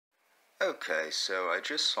Okay, so I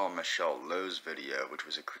just saw Michelle Lowe's video, which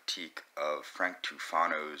was a critique of Frank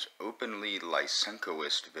Tufano's openly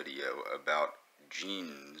Lysenkoist video about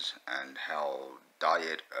genes and how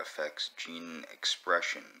diet affects gene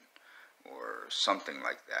expression, or something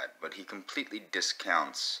like that. But he completely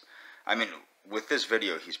discounts, I mean, with this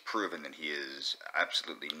video he's proven that he is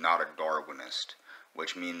absolutely not a Darwinist,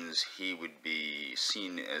 which means he would be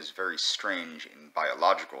seen as very strange in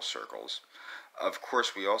biological circles. Of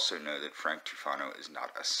course, we also know that Frank Tufano is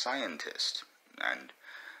not a scientist, and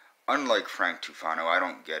unlike Frank Tufano, I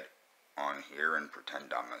don't get on here and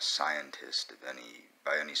pretend I'm a scientist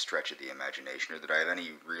by any stretch of the imagination, or that I have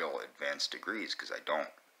any real advanced degrees, because I don't.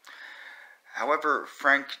 However,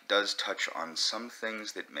 Frank does touch on some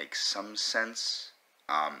things that make some sense.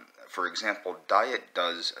 For example, diet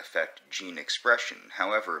does affect gene expression.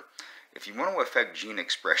 However, if you want to affect gene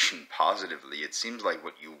expression positively, it seems like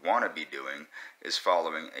what you want to be doing is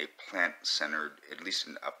following a plant-centered, at least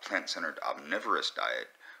a plant-centered omnivorous diet,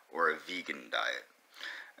 or a vegan diet.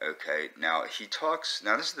 Okay, now this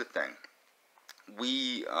is the thing.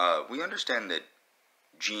 We understand that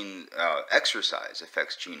exercise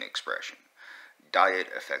affects gene expression. Diet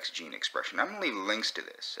affects gene expression. I'm going to leave links to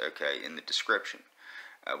this, okay, in the description.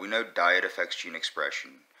 We know diet affects gene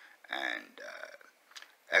expression, and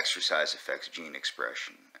exercise affects gene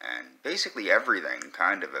expression, and basically everything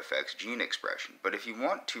kind of affects gene expression. But if you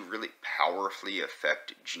want to really powerfully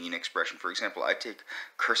affect gene expression, for example, I take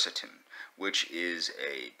quercetin, which is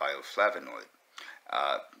a bioflavonoid,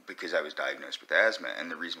 because I was diagnosed with asthma, and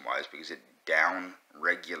the reason why is because it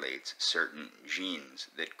down-regulates certain genes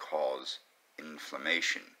that cause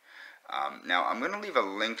inflammation. Now, I'm going to leave a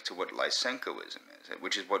link to what Lysenkoism is,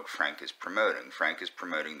 which is what Frank is promoting. Frank is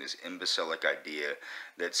promoting this imbecilic idea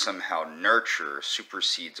that somehow nurture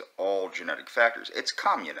supersedes all genetic factors. It's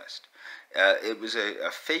communist. It was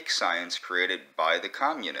a fake science created by the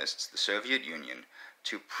communists, the Soviet Union,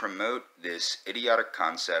 to promote this idiotic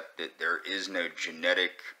concept that there is no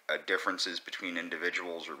genetic differences between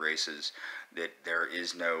individuals or races, that there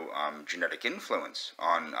is no genetic influence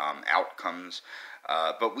on outcomes.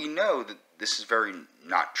 But we know that this is very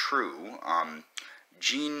not true.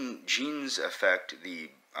 Genes affect the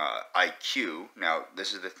IQ. Now,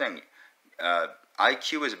 this is the thing.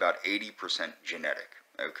 IQ is about 80% genetic,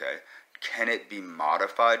 okay? Can it be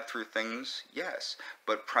modified through things? Yes.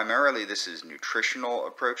 But primarily this is nutritional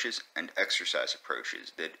approaches and exercise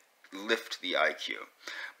approaches that lift the IQ.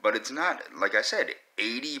 But it's not, like I said,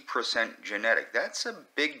 80% genetic. That's a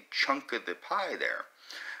big chunk of the pie there.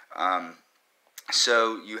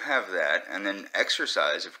 So you have that, and then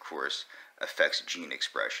exercise, of course, affects gene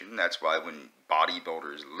expression. That's why when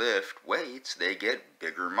bodybuilders lift weights, they get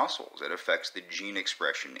bigger muscles. It affects the gene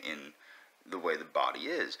expression in the way the body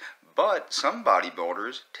is. But some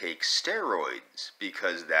bodybuilders take steroids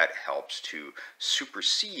because that helps to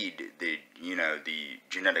supersede the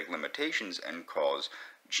genetic limitations and cause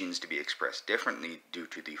genes to be expressed differently due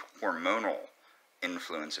to the hormonal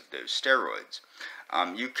influence of those steroids.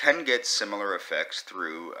 You can get similar effects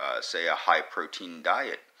through, say, a high-protein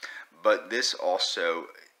diet, but this also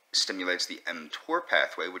stimulates the mTOR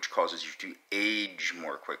pathway, which causes you to age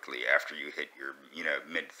more quickly after you hit your,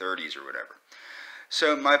 mid-30s or whatever.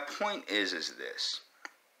 So my point is this,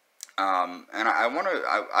 and I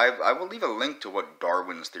will leave a link to what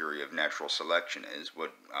Darwin's theory of natural selection is,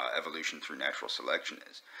 what evolution through natural selection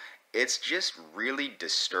is. It's just really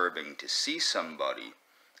disturbing to see somebody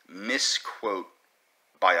misquote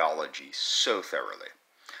biology so thoroughly.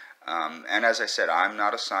 And as I said, I'm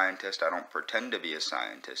not a scientist. I don't pretend to be a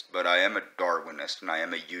scientist, but I am a Darwinist and I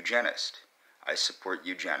am a eugenist. I support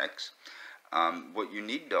eugenics. What you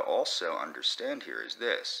need to also understand here is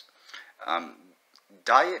this.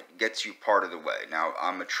 Diet gets you part of the way. Now,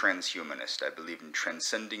 I'm a transhumanist. I believe in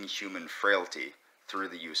transcending human frailty through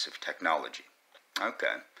the use of technology.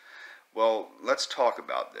 Okay. Well, let's talk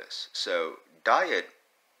about this. So, diet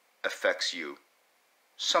affects you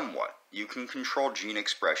somewhat. You can control gene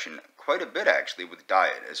expression quite a bit, actually, with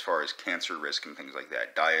diet, as far as cancer risk and things like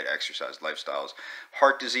that. Diet, exercise, lifestyles,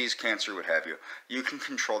 heart disease, cancer, what have you. You can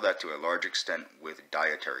control that to a large extent with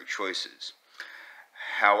dietary choices.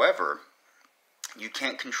 However, you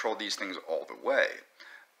can't control these things all the way.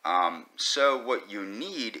 So what you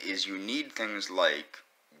need is things like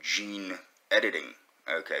gene editing.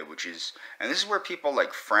 Okay, and this is where people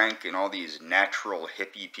like Frank and all these natural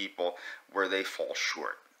hippie people, where they fall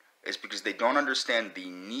short, is because they don't understand the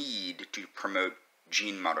need to promote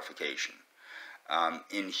gene modification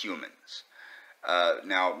in humans.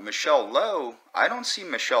 Now, Michelle Lowe, I don't see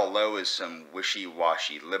Michelle Lowe as some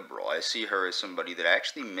wishy-washy liberal. I see her as somebody that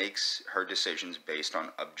actually makes her decisions based on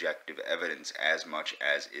objective evidence as much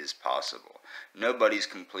as is possible. Nobody's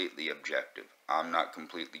completely objective. I'm not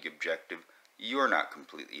completely objective. You're not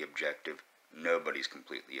completely objective. Nobody's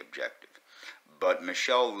completely objective. But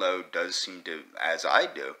Michelle Lowe does seem to, as I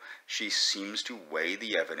do, she seems to weigh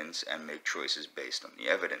the evidence and make choices based on the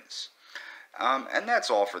evidence. And that's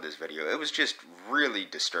all for this video. It was just really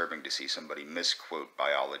disturbing to see somebody misquote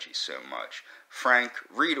biology so much. Frank,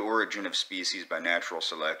 read Origin of Species by Natural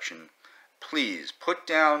Selection. Please, put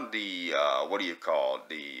down the,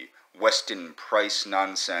 the Weston Price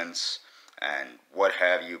nonsense and what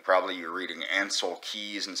have you. Probably you're reading Ansel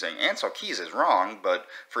Keys and saying Ansel Keys is wrong, but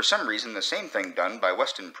for some reason the same thing done by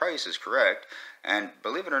Weston Price is correct. And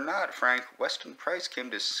believe it or not, Frank, Weston Price came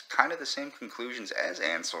to kind of the same conclusions as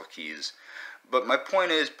Ansel Keys. But my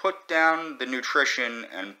point is, put down the nutrition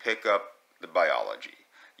and pick up the biology.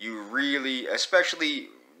 You really, especially,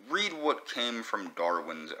 read what came from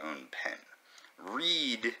Darwin's own pen.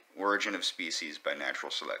 Read Origin of Species by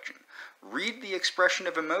Natural Selection. Read The Expression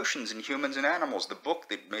of Emotions in Humans and Animals, the book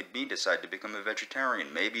that made me decide to become a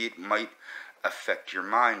vegetarian. Maybe it might affect your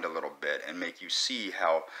mind a little bit and make you see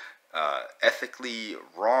how ethically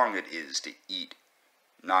wrong it is to eat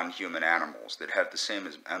non-human animals that have the same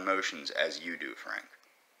emotions as you do, Frank.